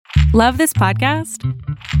Love this podcast?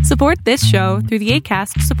 Support this show through the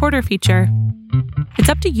Acast supporter feature. It's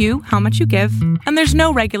up to you how much you give, and there's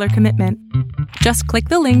no regular commitment. Just click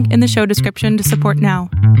the link in the show description to support now.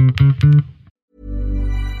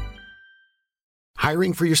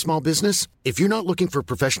 Hiring for your small business? If you're not looking for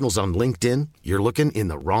professionals on LinkedIn, you're looking in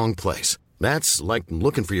the wrong place. That's like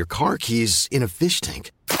looking for your car keys in a fish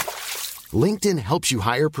tank. LinkedIn helps you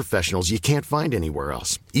hire professionals you can't find anywhere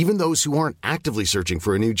else, even those who aren't actively searching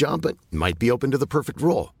for a new job but might be open to the perfect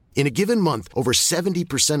role. In a given month, over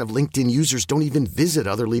 70% of LinkedIn users don't even visit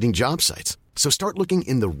other leading job sites. So start looking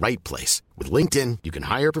in the right place. With LinkedIn, you can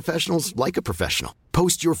hire professionals like a professional.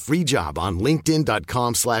 Post your free job on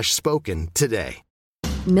linkedin.com/spoken today.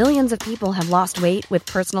 Millions of people have lost weight with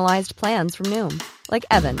personalized plans from Noom. Like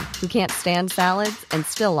Evan, who can't stand salads and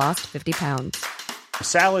still lost 50 pounds.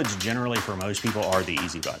 Salads generally for most people are the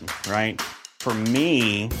easy button, right? For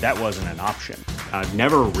me, that wasn't an option. I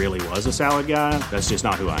never really was a salad guy. That's just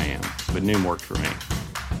not who I am. But Noom worked for me.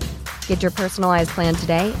 Get your personalized plan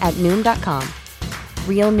today at Noom.com.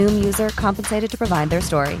 Real Noom user compensated to provide their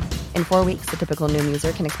story. In 4 weeks, the typical Noom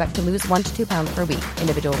user can expect to lose 1 to 2 pounds per week.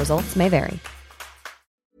 Individual results may vary.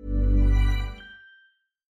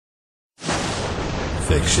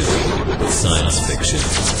 Fiction, science fiction,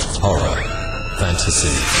 horror,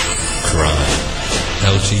 fantasy, crime,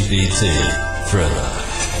 LGBT, thriller.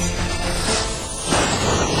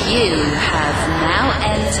 You have now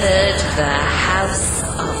entered the House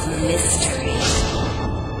of Mystery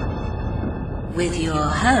with your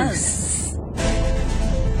hosts,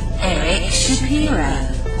 Eric Shapiro,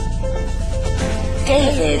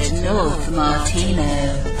 David North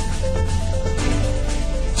Martino,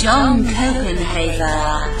 John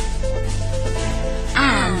Copenhaver,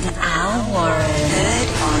 and Al Warren. Heard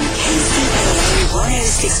on KCAA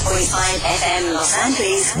 106.5 FM Los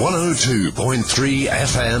Angeles, 102.3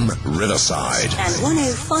 FM Riverside, and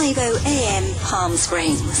 105.0 AM Palm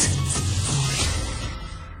Springs.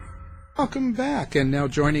 Welcome back, and now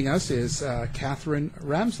joining us is Catherine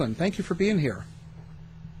Ramsland. Thank you for being here.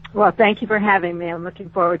 Well, thank you for having me. I'm looking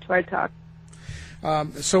forward to our talk.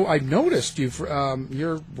 So I noticed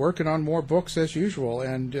you're working on more books as usual,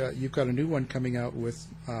 and you've got a new one coming out with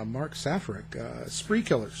Mark Safaric, Spree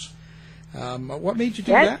Killers. What made you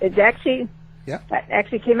do that? It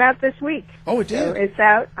actually came out this week. Oh, it did? So it's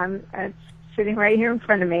out. It's sitting right here in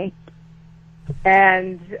front of me.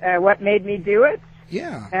 And what made me do it?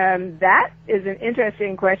 Yeah. That is an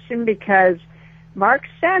interesting question because Mark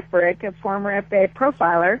Safaric, a former FBI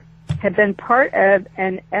profiler, had been part of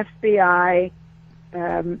an FBI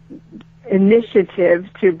initiative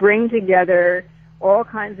to bring together all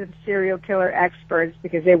kinds of serial killer experts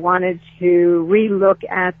because they wanted to relook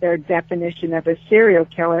at their definition of a serial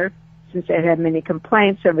killer since they had many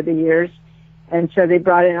complaints over the years. And so they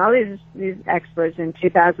brought in all these experts in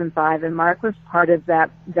 2005, and Mark was part of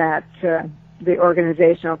the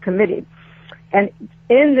organizational committee. And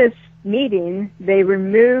in this meeting, they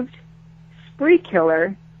removed spree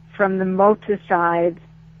killer from the multi-side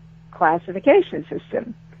classification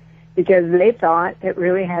system because they thought it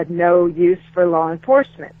really had no use for law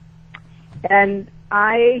enforcement. And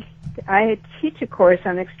I teach a course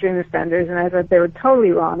on extreme offenders, and I thought they were totally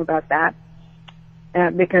wrong about that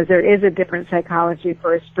because there is a different psychology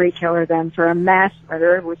for a spree killer than for a mass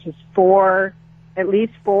murder, which is at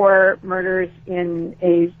least four murders in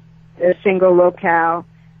a single locale,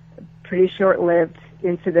 pretty short-lived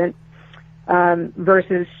incident,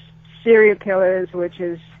 versus serial killers, which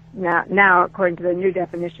is now, according to the new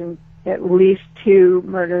definition, at least 2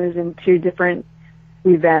 murders in 2 different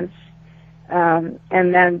events. And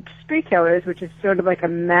then spree killers, which is sort of like a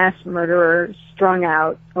mass murderer strung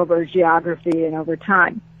out over geography and over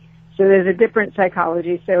time. So there's a different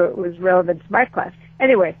psychology, so it was relevant to my class.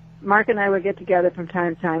 Anyway, Mark and I would get together from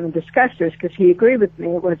time to time and discuss this because he agreed with me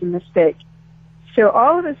it was a mistake. So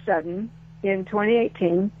all of a sudden, in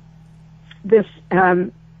 2018, this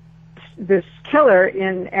killer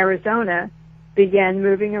in Arizona began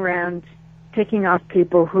moving around, picking off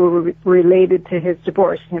people who were related to his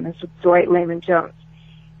divorce, him and Dwight Layman Jones.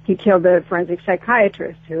 He killed a forensic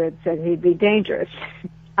psychiatrist who had said he'd be dangerous.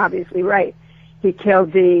 Obviously right. He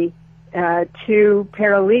killed the 2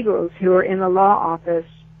 paralegals who were in the law office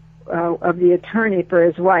of the attorney for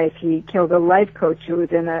his wife. He killed a life coach who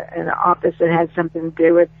was in an office that had something to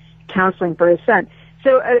do with counseling for his son.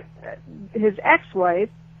 So his ex-wife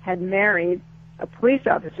had married a police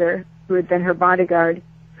officer who had been her bodyguard,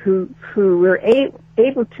 who were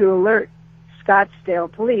able to alert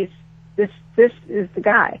Scottsdale police. This is the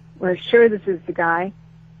guy. We're sure this is the guy,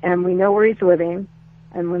 and we know where he's living.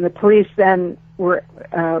 And when the police then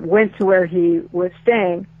went to where he was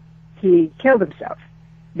staying, he killed himself.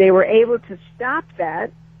 They were able to stop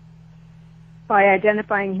that by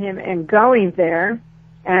identifying him and going there.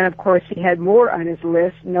 And, of course, he had more on his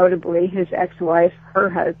list, notably his ex-wife,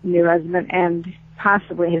 her new husband, and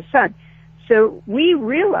possibly his son. So we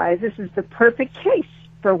realize this is the perfect case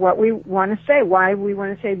for what we want to say, why we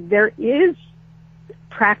want to say there is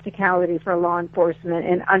practicality for law enforcement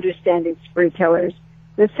in understanding spree killers.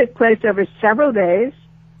 This took place over several days.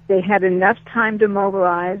 They had enough time to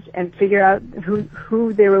mobilize and figure out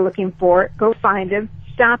who they were looking for, go find him,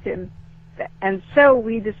 stop him. And so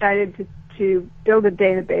we decided to build a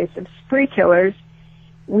database of spree killers.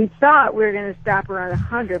 We thought we were going to stop around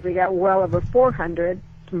 100. We got well over 400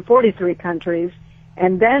 from 43 countries,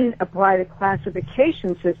 and then apply the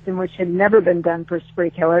classification system, which had never been done for spree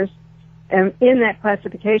killers. And in that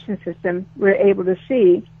classification system, we're able to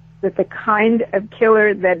see that the kind of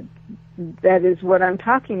killer that is what I'm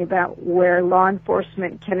talking about, where law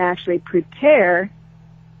enforcement can actually prepare,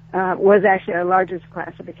 was actually our largest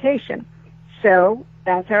classification. So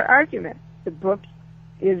that's our argument. The book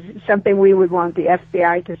is something we would want the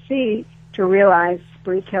FBI to see, to realize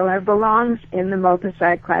spree killer belongs in the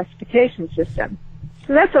multi-site classification system.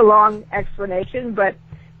 So that's a long explanation, but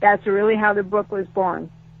that's really how the book was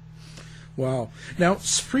born. Wow. Now,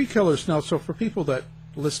 spree killers, so for people that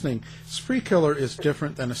listening, spree killer is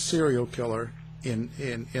different than a serial killer in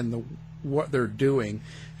the what they're doing,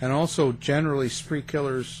 and also generally spree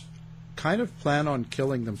killers kind of plan on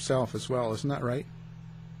killing themselves as well, isn't that right?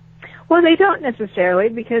 Well, they don't necessarily,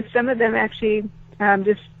 because some of them actually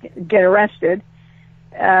just get arrested.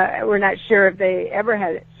 We're not sure if they ever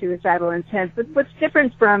had suicidal intent, but what's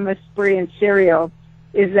different from a spree and serial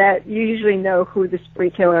is that you usually know who the spree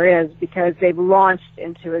killer is because they've launched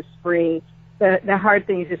into a spree. The hard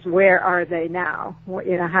thing is just where are they now?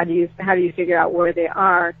 How do you figure out where they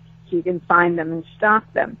are so you can find them and stop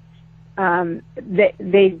them?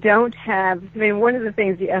 They don't have. I mean, one of the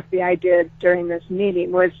things the FBI did during this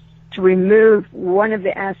meeting was to remove one of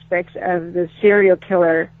the aspects of the serial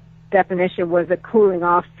killer definition was a cooling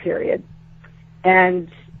off period, and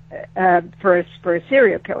for a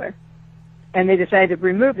serial killer. And they decided to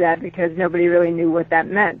remove that because nobody really knew what that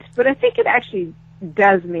meant. But I think it actually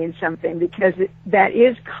does mean something, because that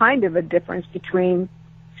is kind of a difference between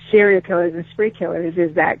serial killers and spree killers,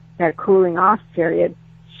 is that cooling off period.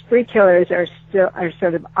 Spree killers are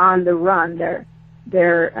sort of on the run.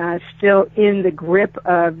 They're still in the grip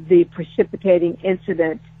of the precipitating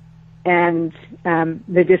incident, and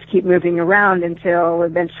they just keep moving around until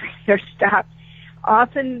eventually they're stopped.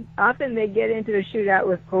 Often they get into a shootout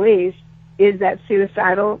with police. Is that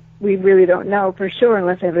suicidal? We really don't know for sure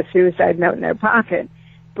unless they have a suicide note in their pocket.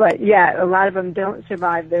 But yeah, a lot of them don't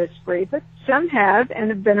survive their spree, but some have and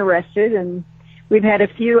have been arrested. And we've had a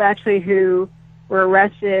few actually who were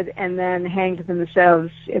arrested and then hanged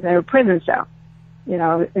themselves in their prison cell,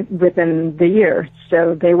 within the year.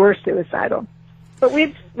 So they were suicidal. But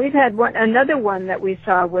we've had another one that we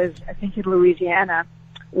saw was, I think, in Louisiana,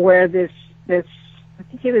 where this I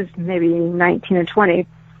think he was maybe 19 or 20.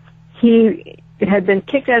 He had been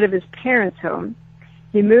kicked out of his parents' home.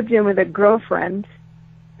 He moved in with a girlfriend,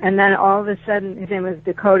 and then all of a sudden, his name was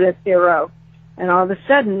Dakota Theroux, and all of a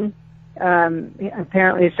sudden,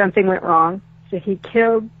 apparently something went wrong. So he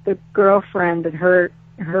killed the girlfriend and her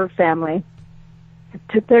family,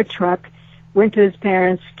 took their truck, went to his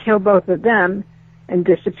parents, killed both of them, and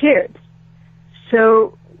disappeared.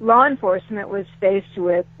 So law enforcement was faced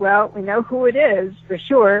with, well, we know who it is for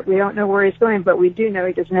sure. We don't know where he's going, but we do know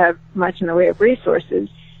he doesn't have much in the way of resources.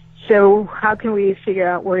 So how can we figure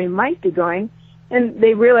out where he might be going? And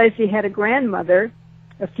they realized he had a grandmother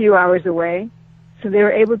a few hours away, so they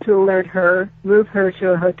were able to alert her, move her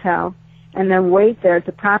to a hotel, and then wait there at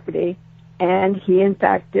the property. And he, in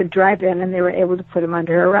fact, did drive in, and they were able to put him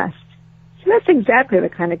under arrest. So that's exactly the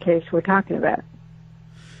kind of case we're talking about.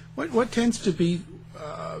 What tends to be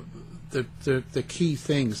the key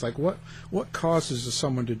things? Like what causes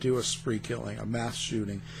someone to do a spree killing, a mass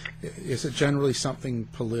shooting? Is it generally something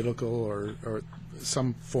political or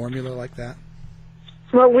some formula like that?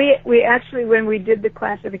 Well, we actually, when we did the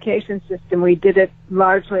classification system, we did it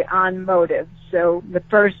largely on motive. So the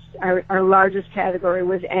first, our largest category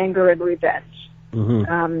was anger and revenge.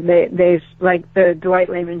 Mm-hmm. They like the Dwight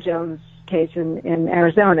Layman Jones case in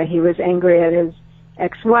Arizona. He was angry at his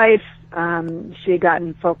ex-wife. She had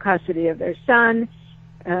gotten full custody of their son,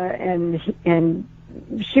 and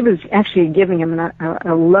she was actually giving him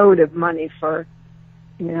a load of money for,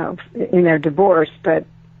 in their divorce. But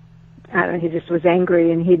I don't know, he just was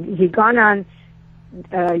angry, and he'd gone on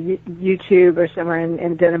YouTube or somewhere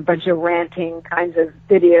and done a bunch of ranting kinds of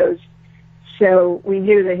videos. So we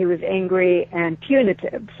knew that he was angry and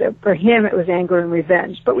punitive. So for him, it was anger and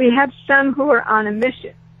revenge. But we had some who were on a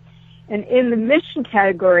mission. And in the mission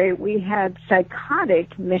category, we had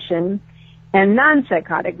psychotic mission and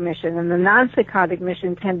non-psychotic mission. And the non-psychotic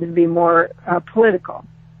mission tended to be more political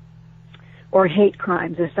or hate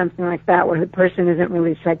crimes or something like that, where the person isn't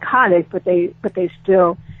really psychotic, but they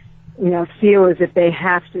still, feel as if they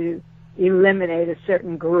have to eliminate a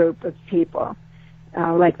certain group of people.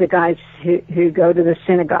 Like the guys who go to the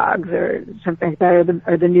synagogues or something like that,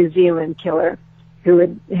 or the New Zealand killer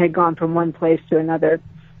who had gone from one place to another.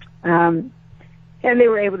 And they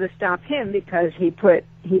were able to stop him because he put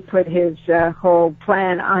his whole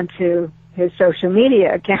plan onto his social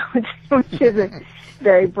media account, which isn't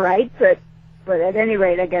very bright, but at any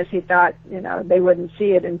rate, I guess he thought, they wouldn't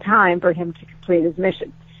see it in time for him to complete his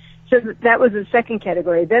mission. So that was the second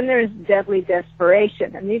category. Then there's deadly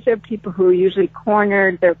desperation, and these are people who are usually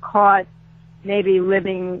cornered, they're caught, maybe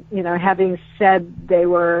living, having said they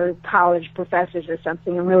were college professors or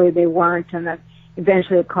something, and really they weren't, and then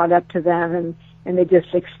eventually it caught up to them, and they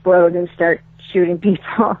just explode and start shooting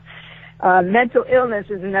people. Mental illness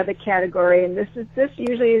is another category, and this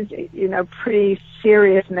usually is, pretty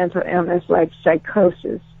serious mental illness like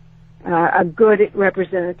psychosis. A good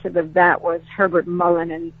representative of that was Herbert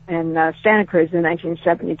Mullen in Santa Cruz in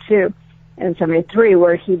 1972 and 73,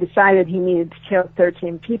 where he decided he needed to kill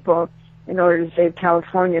 13 people in order to save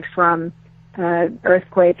California from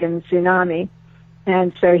earthquake and tsunami.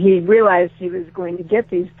 And so he realized he was going to get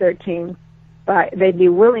these 13, but they'd be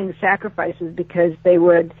willing sacrifices because they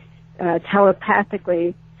would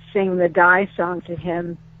telepathically sing the Die song to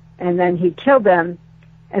him, and then he'd kill them.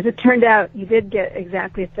 As it turned out, he did get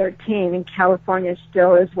exactly 13, and California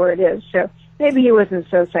still is where it is. So maybe he wasn't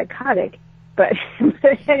so psychotic, but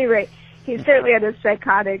at any rate, he certainly had a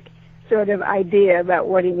psychotic sort of idea about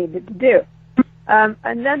what he needed to do.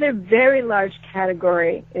 Another very large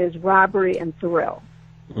category is robbery and thrill.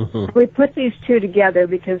 Mm-hmm. We put these two together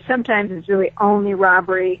because sometimes it's really only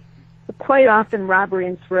robbery, but quite often robbery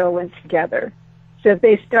and thrill went together. So if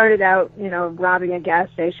they started out, robbing a gas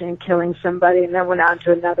station and killing somebody and then went on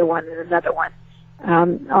to another one and another one,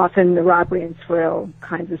 often the robbery and thrill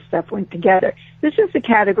kinds of stuff went together. This is the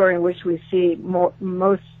category in which we see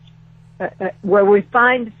most, where we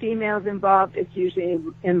find females involved, it's usually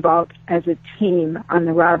involved as a team on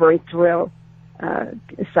the robbery thrill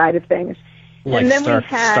side of things. Like and then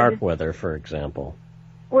Starkweather, for example.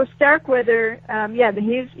 Well, Starkweather,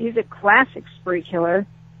 he's a classic spree killer.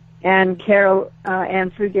 And Carol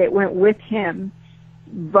Ann Fugate went with him,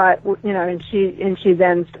 but and she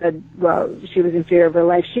then said, well, she was in fear of her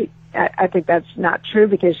life. I think that's not true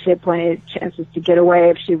because she had plenty of chances to get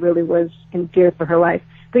away if she really was in fear for her life.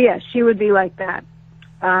 But yeah, she would be like that.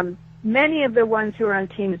 Many of the ones who were on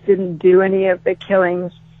teams didn't do any of the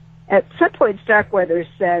killings. At some point, Starkweather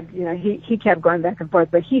said, he kept going back and forth,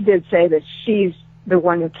 but he did say that she's the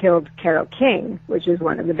one who killed Carole King, which is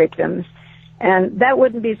one of the victims. And that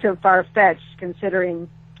wouldn't be so far-fetched, considering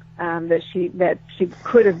that she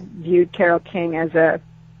could have viewed Carole King as a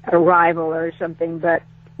rival or something, but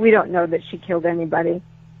we don't know that she killed anybody.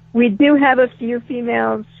 We do have a few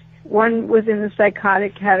females. One was in the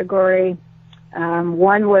psychotic category.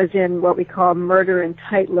 One was in what we call murder in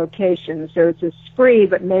tight locations. So it's a spree,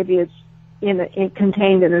 but maybe it's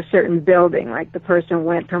contained in a certain building, like the person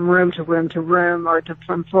went from room to room to room or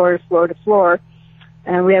from floor to floor to floor.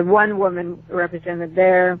 And we have one woman represented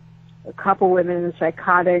there, a couple women in the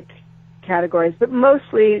psychotic categories, but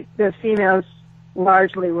mostly the females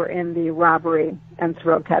largely were in the robbery and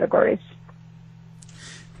thrill categories.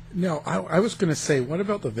 No, I was going to say, what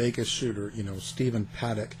about the Vegas shooter, Stephen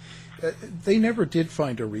Paddock? They never did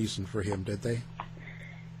find a reason for him, did they?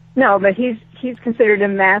 No, but he's considered a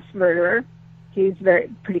mass murderer. He's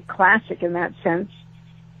pretty classic in that sense.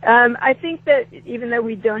 I think that even though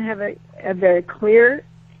we don't have a very clear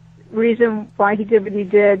reason why he did what he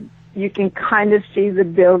did, you can kind of see the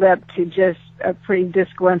build-up to just a pretty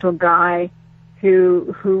disgruntled guy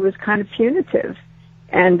who was kind of punitive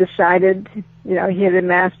and decided, he had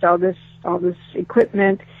amassed all this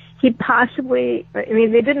equipment. He possibly,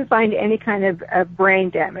 they didn't find any kind of brain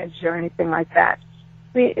damage or anything like that.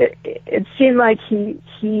 It seemed like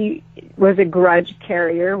he was a grudge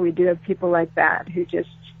carrier. We do have people like that who just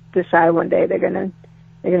decide one day they're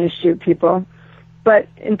gonna shoot people. But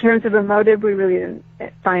in terms of a motive, we really didn't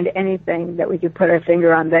find anything that we could put our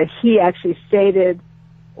finger on that he actually stated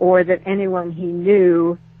or that anyone he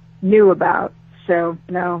knew about. So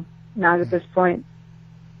no, not at this point.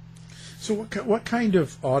 So what kind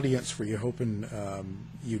of audience were you hoping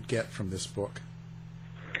you'd get from this book?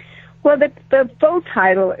 Well, the full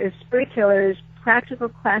title is Spree Killers, Practical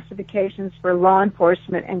Classifications for Law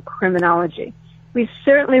Enforcement and Criminology. We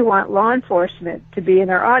certainly want law enforcement to be in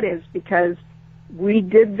our audience because we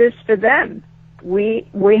did this for them. We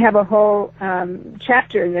have a whole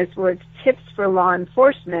chapter in this where it's tips for law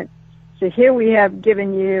enforcement. So here we have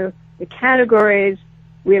given you the categories.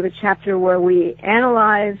 We have a chapter where we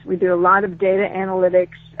analyze. We do a lot of data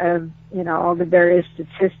analytics of, all the various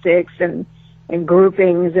statistics and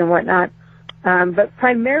groupings and whatnot. But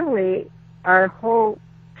primarily, our whole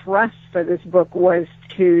thrust for this book was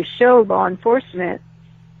to show law enforcement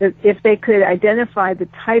that if they could identify the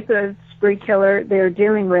type of spree killer they're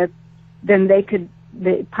dealing with, then they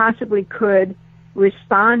possibly could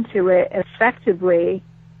respond to it effectively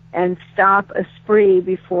and stop a spree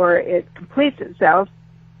before it completes itself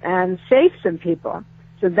and save some people.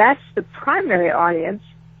 So that's the primary audience,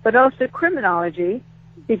 but also criminology,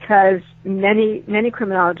 because many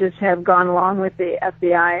criminologists have gone along with the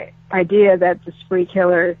FBI idea that the spree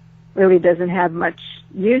killer really doesn't have much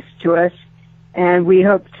use to us, and we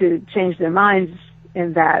hope to change their minds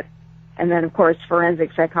in that. And then, of course,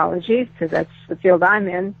 forensic psychology, because that's the field I'm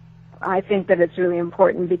in. I think that it's really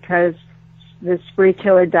important because the spree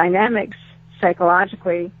killer dynamics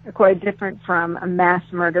psychologically are quite different from a mass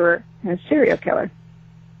murderer and a serial killer.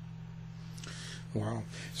 Wow.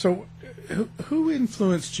 So who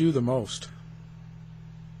influenced you the most?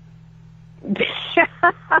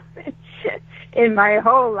 In my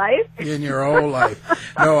whole life? In your whole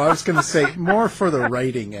life. No, I was going to say more for the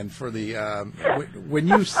writing and for the when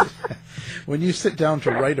you sit down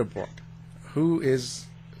to write a book, who's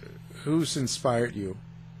inspired you?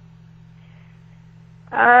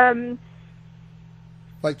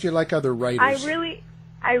 Like, do you like other writers?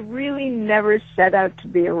 I really never set out to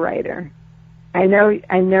be a writer. I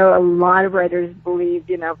know a lot of writers believe,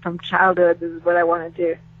 from childhood, this is what I want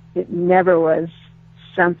to do. It never was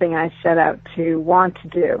something I set out to want to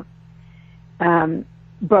do.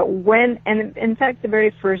 But in fact, the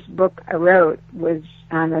very first book I wrote was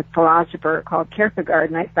on a philosopher called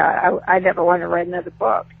Kierkegaard, and I thought I never want to write another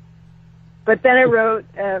book. But then I wrote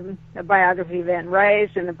a biography of Anne Rice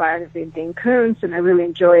and a biography of Dean Koontz, and I really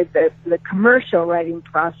enjoyed the commercial writing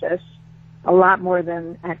process a lot more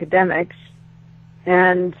than academics.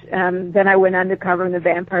 And then I went undercover in the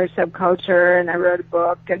vampire subculture, and I wrote a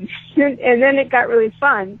book, and then it got really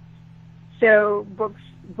fun. So books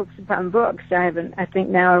upon books. I think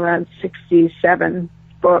now around 67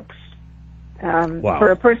 books. Wow.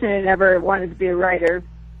 For a person who never wanted to be a writer,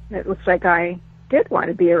 it looks like I did want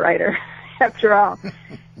to be a writer, after all.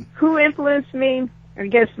 Who influenced me? I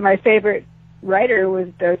guess my favorite writer was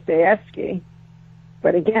Dostoevsky.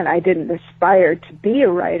 But again, I didn't aspire to be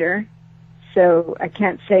a writer, so I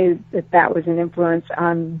can't say that was an influence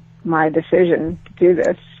on my decision to do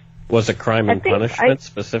this. Was it Crime and Punishment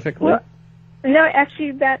specifically? Well, no,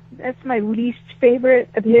 actually, that's my least favorite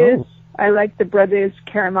of his. Oh. I like the Brothers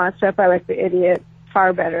Karamazov. I like The Idiot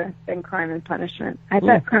far better than Crime and Punishment. I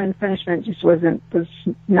thought Crime and Punishment just was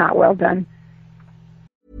not well done.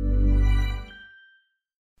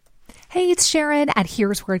 Hey, it's Sharon, and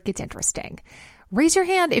here's where it gets interesting. Raise your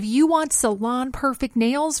hand if you want salon perfect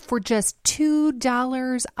nails for just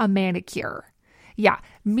 $2 a manicure. Yeah,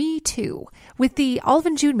 me too. With the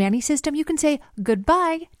Olive & June Mani system, you can say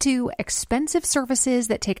goodbye to expensive services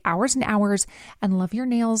that take hours and hours and love your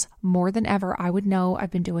nails more than ever. I would know.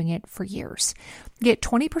 I've been doing it for years. Get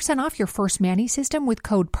 20% off your first Mani system with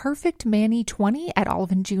code PERFECTMANI20 at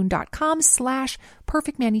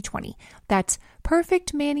oliveandjune.com/PerfectMani20. That's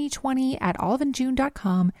PerfectMani20 at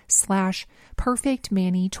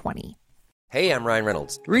oliveandjune.com/PerfectMani20. Hey, I'm Ryan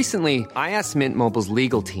Reynolds. Recently, I asked Mint Mobile's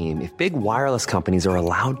legal team if big wireless companies are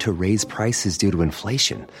allowed to raise prices due to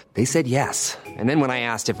inflation. They said yes. And then when I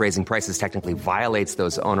asked if raising prices technically violates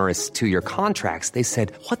those onerous 2-year contracts, they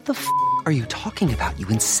said, "What the f*** are you talking about, you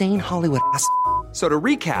insane Hollywood ass?" So to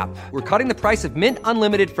recap, we're cutting the price of Mint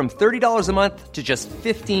Unlimited from $30 a month to just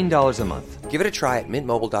 $15 a month. Give it a try at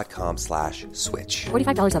mintmobile.com/switch.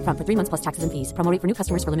 $45 up front for 3 months plus taxes and fees. Promo rate for new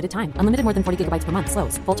customers for limited time. Unlimited more than 40 gigabytes per month.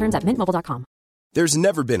 Slows full terms at mintmobile.com. There's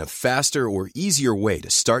never been a faster or easier way to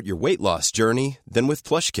start your weight loss journey than with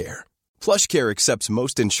PlushCare. PlushCare accepts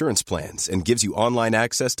most insurance plans and gives you online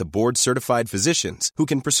access to board-certified physicians who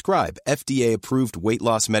can prescribe FDA-approved weight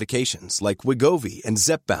loss medications like Wegovy and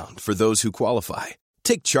Zepbound for those who qualify.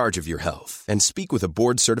 Take charge of your health and speak with a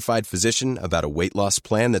board-certified physician about a weight loss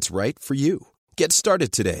plan that's right for you. Get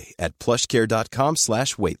started today at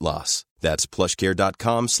plushcare.com/weight-loss. That's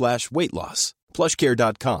plushcare.com/weight-loss.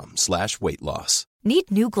 plushcare.com/weight-loss.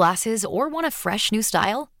 Need new glasses or want a fresh new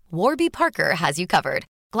style? Warby Parker has you covered.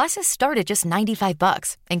 Glasses start at just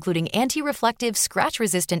 $95, including anti-reflective,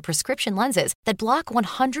 scratch-resistant prescription lenses that block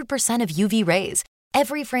 100% of UV rays.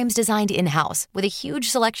 Every frame's designed in-house with a huge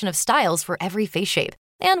selection of styles for every face shape.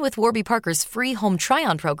 And with Warby Parker's free home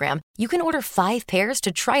try-on program, you can order 5 pairs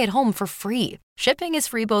to try at home for free. Shipping is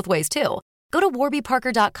free both ways, too. Go to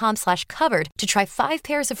warbyparker.com/covered to try 5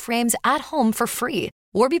 pairs of frames at home for free.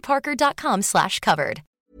 warbyparker.com/covered.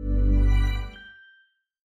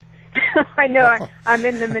 I know I'm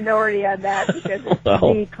in the minority on that because it's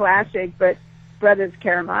the classic, but Brothers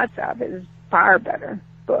Karamazov is far better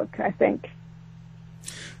book, I think.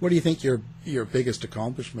 What do you think your biggest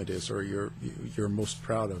accomplishment is, or you're most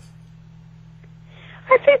proud of?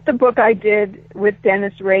 I think the book I did with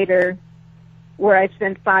Dennis Rader, where I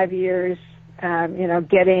spent 5 years,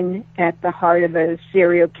 getting at the heart of a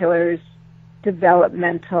serial killer's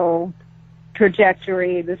developmental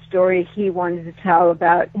trajectory, the story he wanted to tell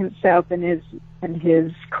about himself and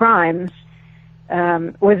his crimes,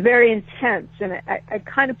 was very intense. And I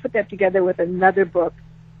kind of put that together with another book.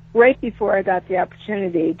 Right before I got the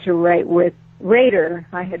opportunity to write with Rader,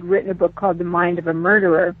 I had written a book called The Mind of a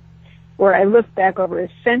Murderer, where I looked back over a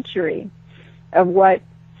century of what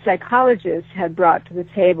psychologists had brought to the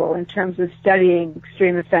table in terms of studying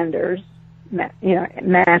extreme offenders,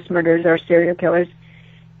 mass murderers or serial killers,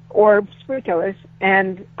 or spree killers.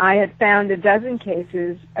 And I had found a dozen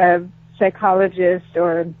cases of psychologists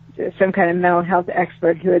or some kind of mental health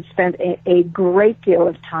expert who had spent a great deal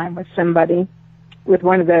of time with somebody, with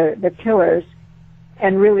one of the killers,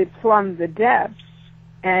 and really plumbed the depths.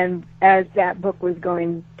 And as that book was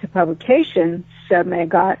going to publication, suddenly I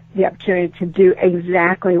got the opportunity to do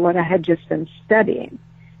exactly what I had just been studying.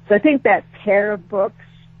 So I think that pair of books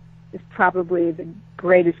is probably the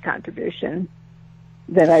greatest contribution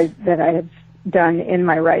that I have done in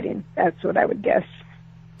my writing. That's what I would guess.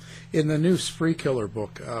 In the new Spree Killer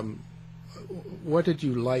book, what did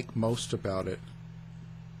you like most about it?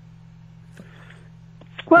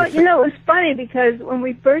 Well, it was funny because when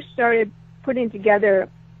we first started putting together,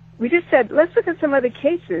 we just said, let's look at some other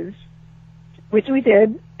cases, which we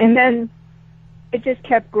did, and then it just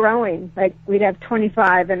kept growing. Like, we'd have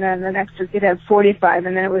 25, and then the next week we'd have 45,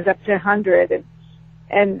 and then it was up to 100.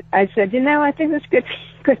 And I said, I think this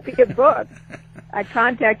could be a book. I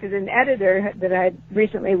contacted an editor that I had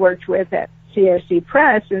recently worked with at CRC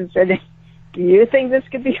Press and said, do you think this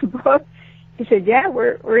could be a book? He said, yeah,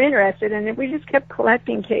 we're interested, and we just kept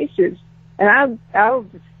collecting cases. And I'll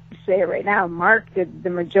just say it right now, Mark did the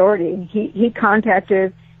majority. He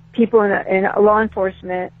contacted people in law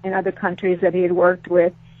enforcement in other countries that he had worked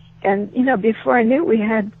with. And, before I knew it, we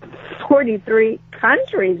had 43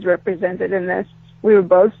 countries represented in this. We were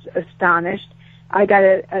both astonished. I got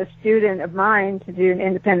a student of mine to do an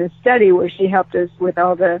independent study where she helped us with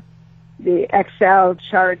all the Excel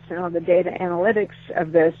charts and all the data analytics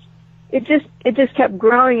of this. It just kept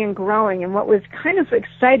growing and growing, and what was kind of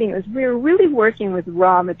exciting was we were really working with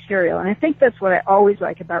raw material, and I think that's what I always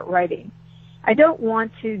like about writing. I don't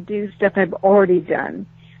want to do stuff I've already done.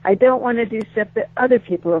 I don't want to do stuff that other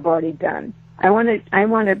people have already done. I want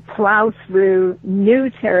to plow through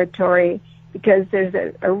new territory because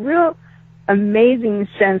there's a real amazing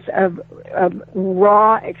sense of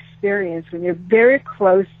raw experience when you're very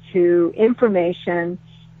close to information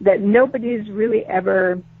that nobody's really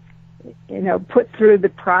ever put through the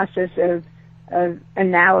process of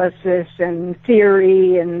analysis and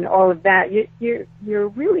theory and all of that. You're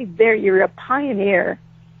really there. You're a pioneer.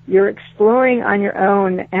 You're exploring on your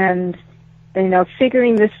own and,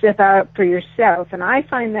 figuring this stuff out for yourself. And I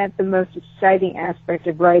find that the most exciting aspect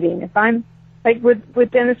of writing. If I'm, like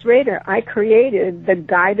with Dennis Rader, I created the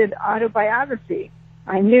guided autobiography.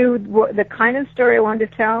 I knew the kind of story I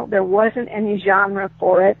wanted to tell. There wasn't any genre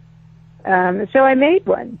for it. So I made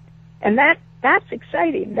one. And that's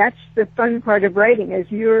exciting. That's the fun part of writing,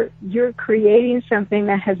 is you're creating something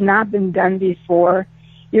that has not been done before.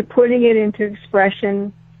 You're putting it into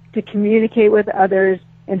expression to communicate with others,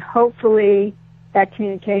 and hopefully that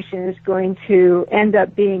communication is going to end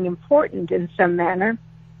up being important in some manner.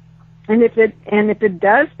 And if it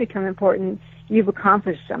does become important, you've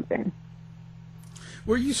accomplished something.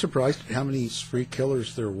 Were you surprised at how many spree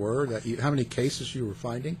killers there were? How many cases you were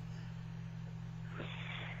finding?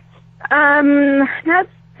 Not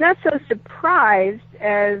so surprised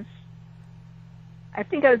as I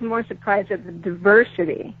think I was more surprised at the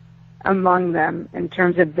diversity among them in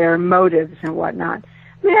terms of their motives and whatnot.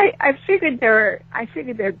 I mean, I figured there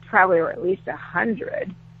probably were at least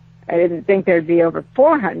 100. I didn't think there'd be over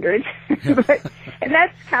 400, and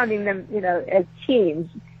that's counting them, as teams.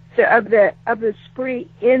 So of the spree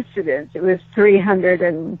incidents, it was 300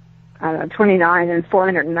 and I don't know, 29 and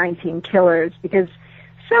 419 killers, because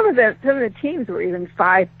some of the teams were even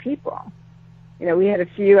 5 people. You know, we had a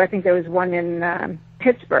few. I think there was one in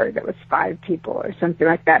Pittsburgh that was 5 people or something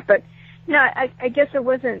like that. But no, I guess it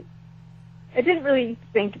wasn't. I didn't really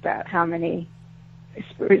think about how many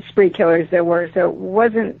spree killers there were, so it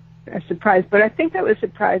wasn't a surprise. But I think that was a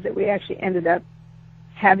surprise that we actually ended up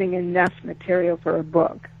having enough material for a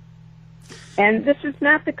book. And this is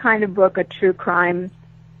not the kind of book a true crime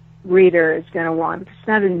reader is going to want. It's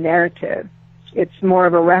not a narrative. It's more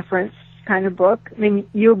of a reference kind of book. I mean,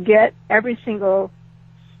 you'll get every single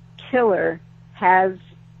killer has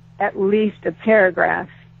at least a paragraph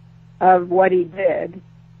of what he did.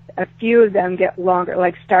 A few of them get longer,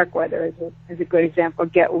 like Starkweather is a good example,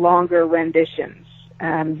 get longer renditions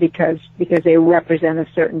because they represent a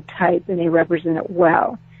certain type and they represent it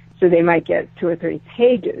well. So they might get 2 or 3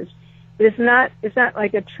 pages. But it's not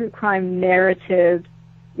like a true crime narrative,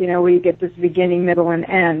 you know, where you get this beginning, middle, and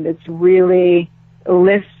end. It's really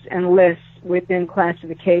lists and lists within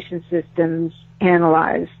classification systems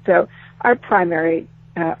analyzed. So our primary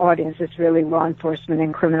audience is really law enforcement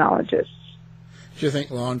and criminologists. Do you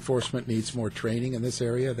think law enforcement needs more training in this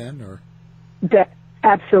area then, or?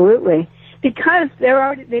 Absolutely, because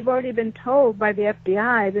they've already been told by the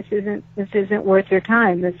FBI this isn't worth their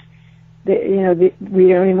time. We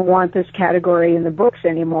don't even want this category in the books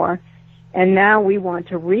anymore, and now we want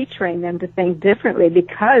to retrain them to think differently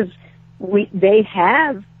because they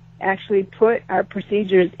have actually put our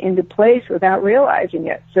procedures into place without realizing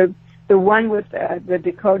it. So the one with the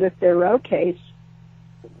Dakota Thoreau case,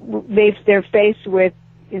 they're faced with,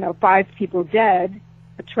 5 people dead,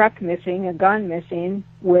 a truck missing, a gun missing.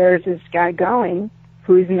 Where's this guy going?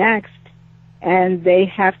 Who's next? And they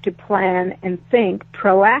have to plan and think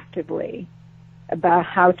proactively about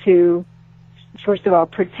how to, first of all,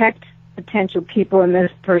 protect potential people in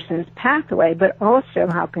this person's pathway, but also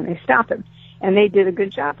how can they stop him? And they did a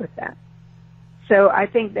good job with that. So I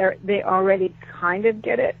think they already kind of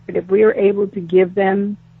get it, but if we were able to give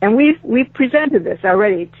them, and we've presented this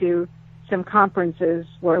already to some conferences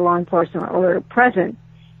where law enforcement were present,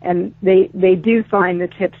 and they do find the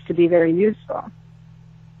tips to be very useful.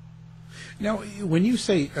 Now, when you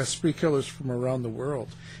say spree killers from around the world,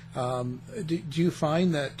 do you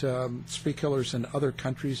find that spree killers in other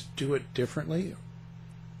countries do it differently?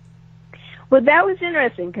 Well, that was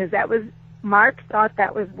interesting because Mark thought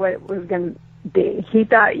that was what it was going to be. He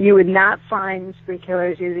thought you would not find spree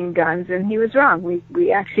killers using guns, and he was wrong.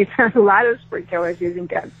 We actually found a lot of spree killers using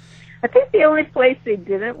guns. I think the only place they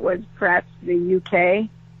didn't was perhaps the UK.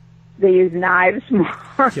 They use knives more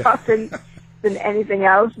often than anything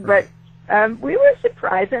else, but we were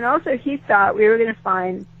surprised, and also he thought we were going to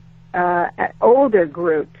find an older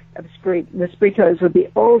group of the spree killers would be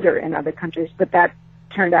older in other countries, but that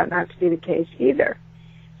turned out not to be the case either.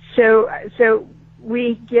 So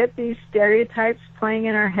we get these stereotypes playing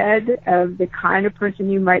in our head of the kind of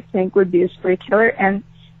person you might think would be a spree killer, and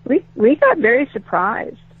we got very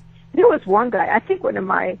surprised. There was one guy, I think one of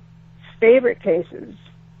my favorite cases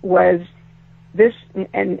was this,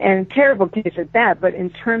 and terrible case at that, but in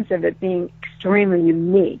terms of it being extremely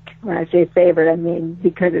unique, when I say favorite, I mean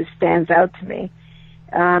because it stands out to me,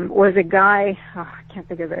 was a guy, I can't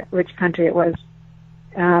think of which country it was,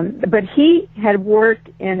 but he had worked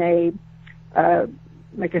in a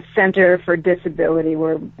center for disability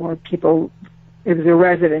where people, it was a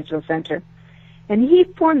residential center, and he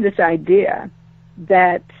formed this idea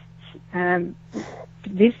that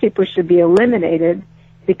these people should be eliminated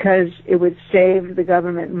because it would save the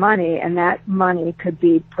government money, and that money could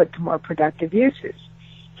be put to more productive uses.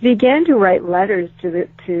 He began to write letters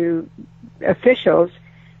to officials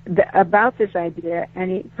about this idea,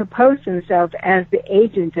 and he proposed himself as the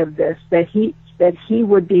agent of this, that he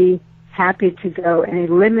would be happy to go and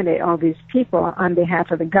eliminate all these people on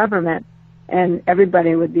behalf of the government, and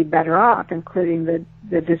everybody would be better off, including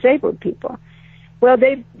the disabled people. Well,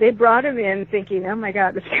 they brought him in thinking, oh my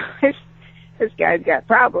God, this guy's got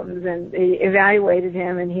problems, and they evaluated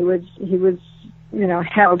him, and he was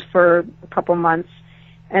held for a couple months,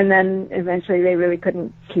 and then eventually they really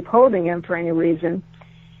couldn't keep holding him for any reason.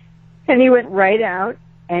 And he went right out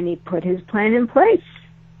and he put his plan in place.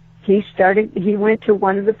 He went to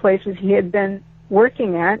one of the places he had been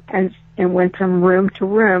working at and went from room to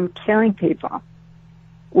room killing people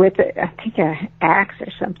with I think an axe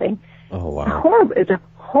or something. Oh wow. It's a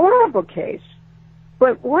horrible case.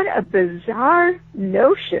 But what a bizarre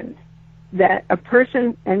notion that a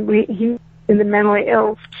person, and he in the mentally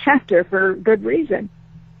ill chapter for good reason,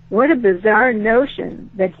 what a bizarre notion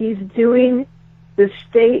that he's doing the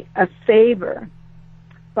state a favor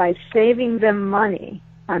by saving them money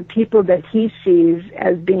on people that he sees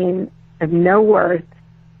as being of no worth,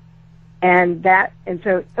 and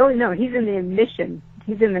so he's in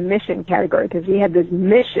the mission category because he had this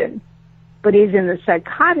mission, but he's in the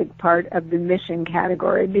psychotic part of the mission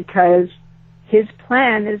category because his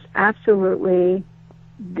plan is absolutely,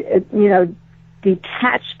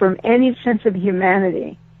 detached from any sense of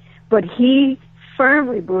humanity. But he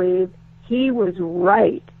firmly believed he was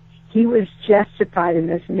right. He was justified in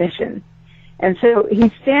this mission. And so he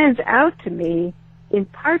stands out to me in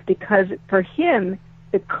part because for him,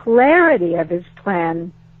 the clarity of his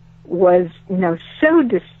plan was, so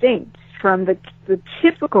distinct from the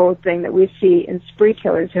typical thing that we see in spree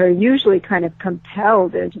killers who are usually kind of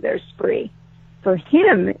compelled into their spree. For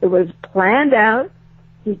him, it was planned out.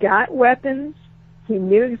 He got weapons. He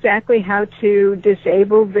knew exactly how to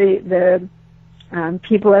disable the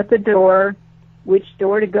people at the door, which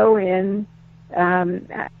door to go in,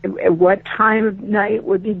 at what time of night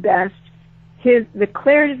would be best. The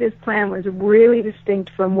clarity of his plan was really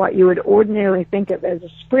distinct from what you would ordinarily think of as a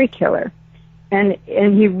spree killer. And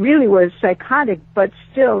he really was psychotic, but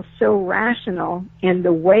still so rational in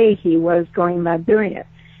the way he was going about doing it.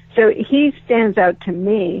 So he stands out to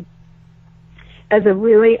me as a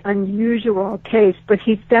really unusual case, but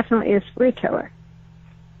he's definitely a spree killer.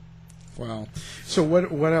 Wow. So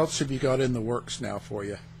what else have you got in the works now for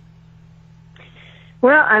you?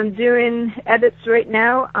 Well, I'm doing edits right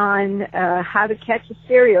now on How to Catch a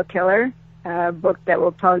Serial Killer, a book that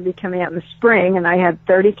will probably be coming out in the spring, and I have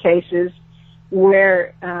 30 cases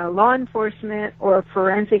where law enforcement or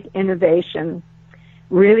forensic innovation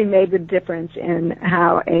really made the difference in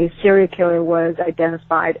how a serial killer was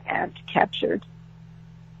identified and captured.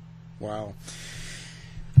 Wow.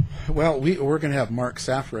 Well, we're going to have Mark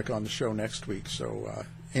Safrick on the show next week. So,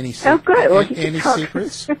 any good. Well, any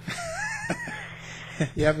secrets?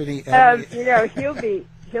 You have any? He'll be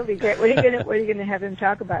great. What are you gonna have him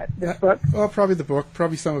talk about? This book? Well, probably the book.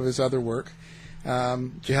 Probably some of his other work. Do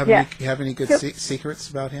you have any good secrets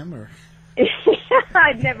about him or?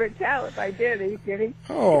 I'd never tell if I did. Are you kidding?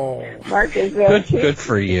 Oh, Mark is good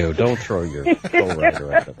for you. Don't throw your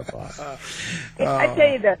co-writer out of the box. I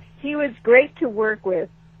tell you though, he was great to work with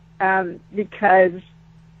because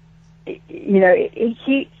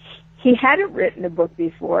he hadn't written a book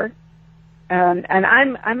before, and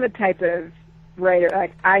I'm the type of writer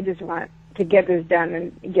like I just want to get this done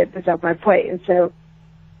and get this off my plate, and so.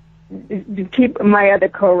 My other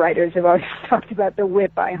co-writers have always talked about the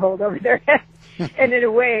whip I hold over their head. And in a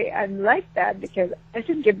way, I'm like that because I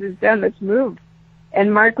should get this done, let's move.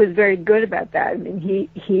 And Mark was very good about that. I mean,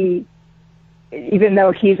 he even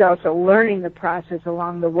though he's also learning the process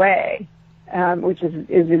along the way, which is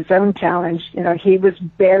his own challenge, he was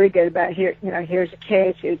very good about here's a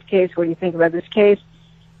case, what do you think about this case?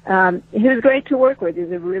 He was great to work with.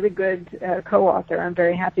 He's a really good co-author. I'm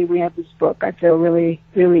very happy we have this book. I feel really,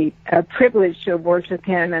 really privileged to have worked with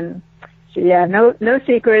him. And so, no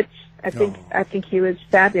secrets. I think he was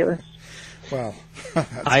fabulous. Well,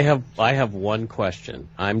 I have one question.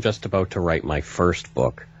 I'm just about to write my first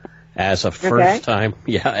book. As a first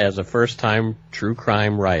time true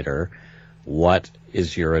crime writer, what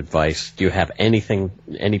is your advice? Do you have any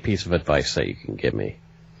piece of advice that you can give me?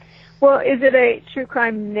 Well, is it a true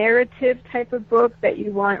crime narrative type of book that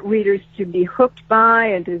you want readers to be hooked by,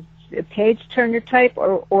 and is it a page-turner type,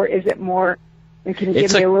 or is it more, can you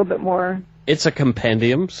give me a little bit more? It's a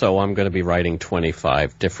compendium, so I'm going to be writing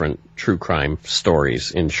 25 different true crime stories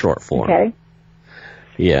in short form. Okay.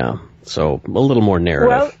 Yeah, so a little more narrative.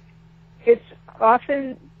 Well, it's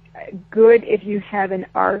often good if you have an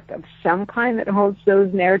arc of some kind that holds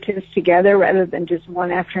those narratives together rather than just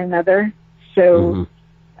one after another. So...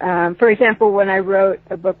 for example, when I wrote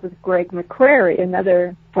a book with Greg McCrary,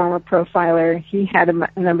 another former profiler, he had a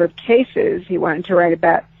number of cases he wanted to write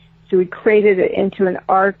about. So we created it into an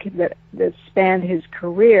arc that spanned his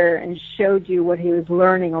career and showed you what he was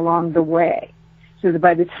learning along the way. So that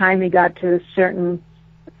by the time he got to a certain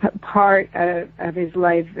part of his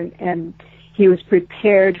life and he was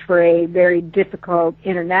prepared for a very difficult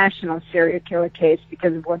international serial killer case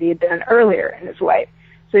because of what he had done earlier in his life.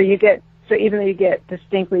 So even though you get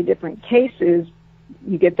distinctly different cases,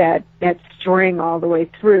 you get that string all the way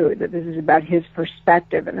through, that this is about his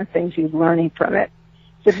perspective and the things he's learning from it.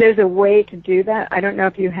 So if there's a way to do that, I don't know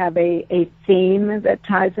if you have a theme that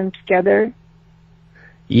ties them together.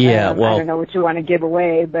 Yeah, well... I don't know what you want to give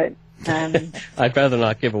away, but... I'd rather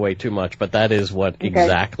not give away too much, but that is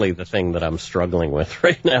exactly the thing that I'm struggling with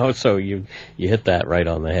right now, so you hit that right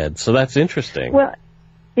on the head. So that's interesting. Well...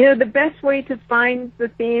 the best way to find the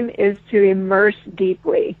theme is to immerse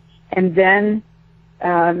deeply and then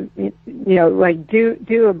Like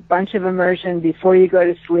do a bunch of immersion before you go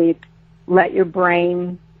to sleep. Let your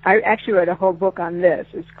brain. I actually wrote a whole book on this.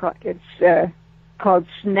 It's called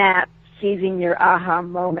Snap: Seizing Your Aha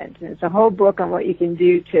Moment, and it's a whole book on what you can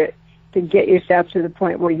do to get yourself to the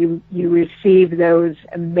point where you receive those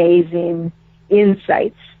amazing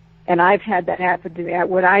insights. And I've had that happen to me.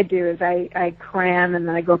 What I do is I cram and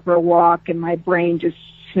then I go for a walk and my brain just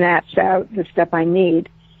snaps out the stuff I need.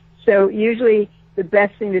 So usually the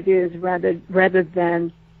best thing to do is rather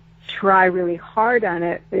than try really hard on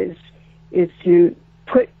it is to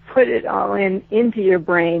put it all into your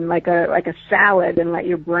brain like a salad and let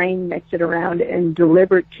your brain mix it around and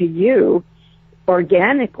deliver to you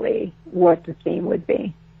organically what the theme would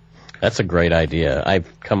be. That's a great idea.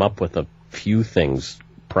 I've come up with a few things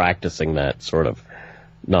practicing that sort of,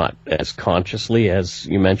 not as consciously as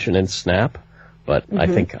you mentioned in Snap, but I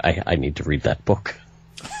think I need to read that book.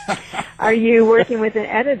 Are you working with an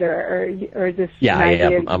editor or just? Yeah, I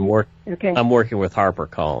am. I'm working with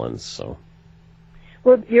HarperCollins, so.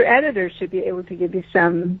 Well, your editor should be able to give you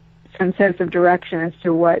some sense of direction as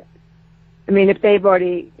to what. I mean, if they've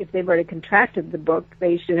already contracted the book,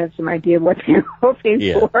 they should have some idea of what they're hoping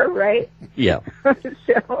for, right? Yeah.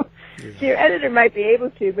 So your editor might be able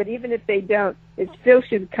to, but even if they don't, it still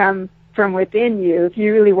should come from within you. If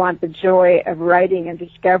you really want the joy of writing and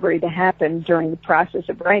discovery to happen during the process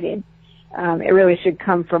of writing, it really should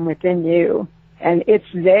come from within you, and it's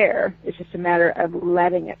there. It's just a matter of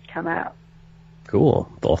letting it come out.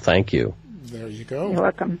 Cool. Well, thank you. There you go. You're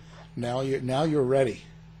welcome. Now you're ready.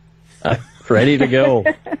 Ready to go.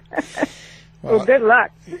 Well, good luck.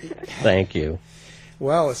 Thank you.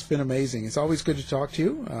 Well, it's been amazing. It's always good to talk to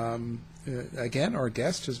you. Again, our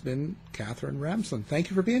guest has been Katherine Ramsland. Thank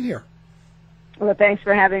you for being here. Well, thanks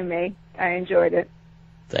for having me. I enjoyed it.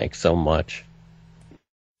 Thanks so much.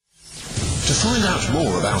 To find out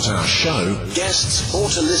more about our show, guests, or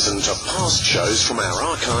to listen to past shows from our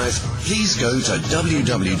archive, please go to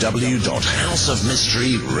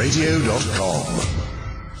www.houseofmysteryradio.com.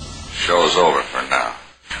 Show's over for now.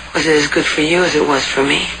 Was it as good for you as it was for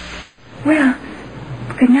me? Well,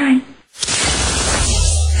 good night.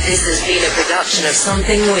 This has been a production of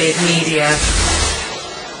Something Weird Media.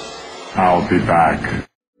 I'll be back.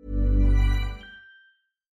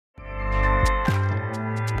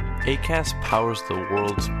 Acast powers the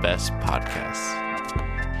world's best podcasts.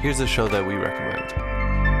 Here's a show that we recommend.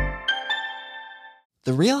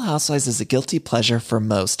 The Real Housewives is a guilty pleasure for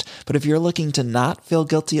most, but if you're looking to not feel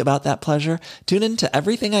guilty about that pleasure, tune in to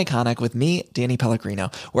Everything Iconic with me, Danny Pellegrino,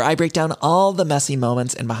 where I break down all the messy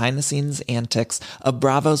moments and behind-the-scenes antics of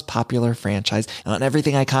Bravo's popular franchise. And on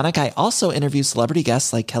Everything Iconic, I also interview celebrity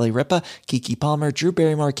guests like Kelly Ripa, Keke Palmer, Drew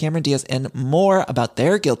Barrymore, Cameron Diaz, and more about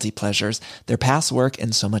their guilty pleasures, their past work,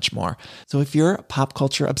 and so much more. So if you're pop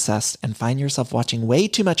culture obsessed and find yourself watching way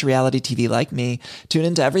too much reality TV like me, tune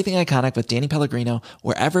in to Everything Iconic with Danny Pellegrino,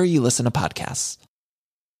 wherever you listen to podcasts.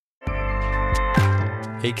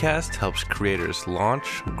 Acast helps creators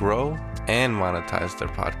launch, grow, and monetize their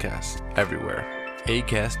podcasts everywhere.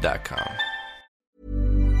 Acast.com.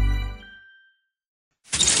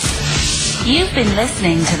 You've been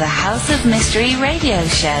listening to the House of Mystery radio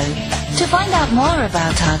show. To find out more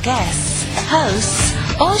about our guests, hosts,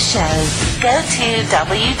 or shows, go to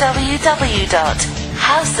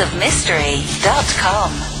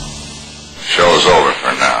www.houseofmystery.com. Show's over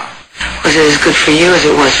for now. Was it as good for you as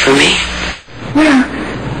it was for me? Well,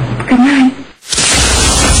 good night.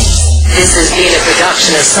 This has been a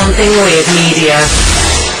production of Something Weird Media.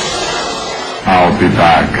 I'll be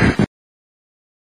back.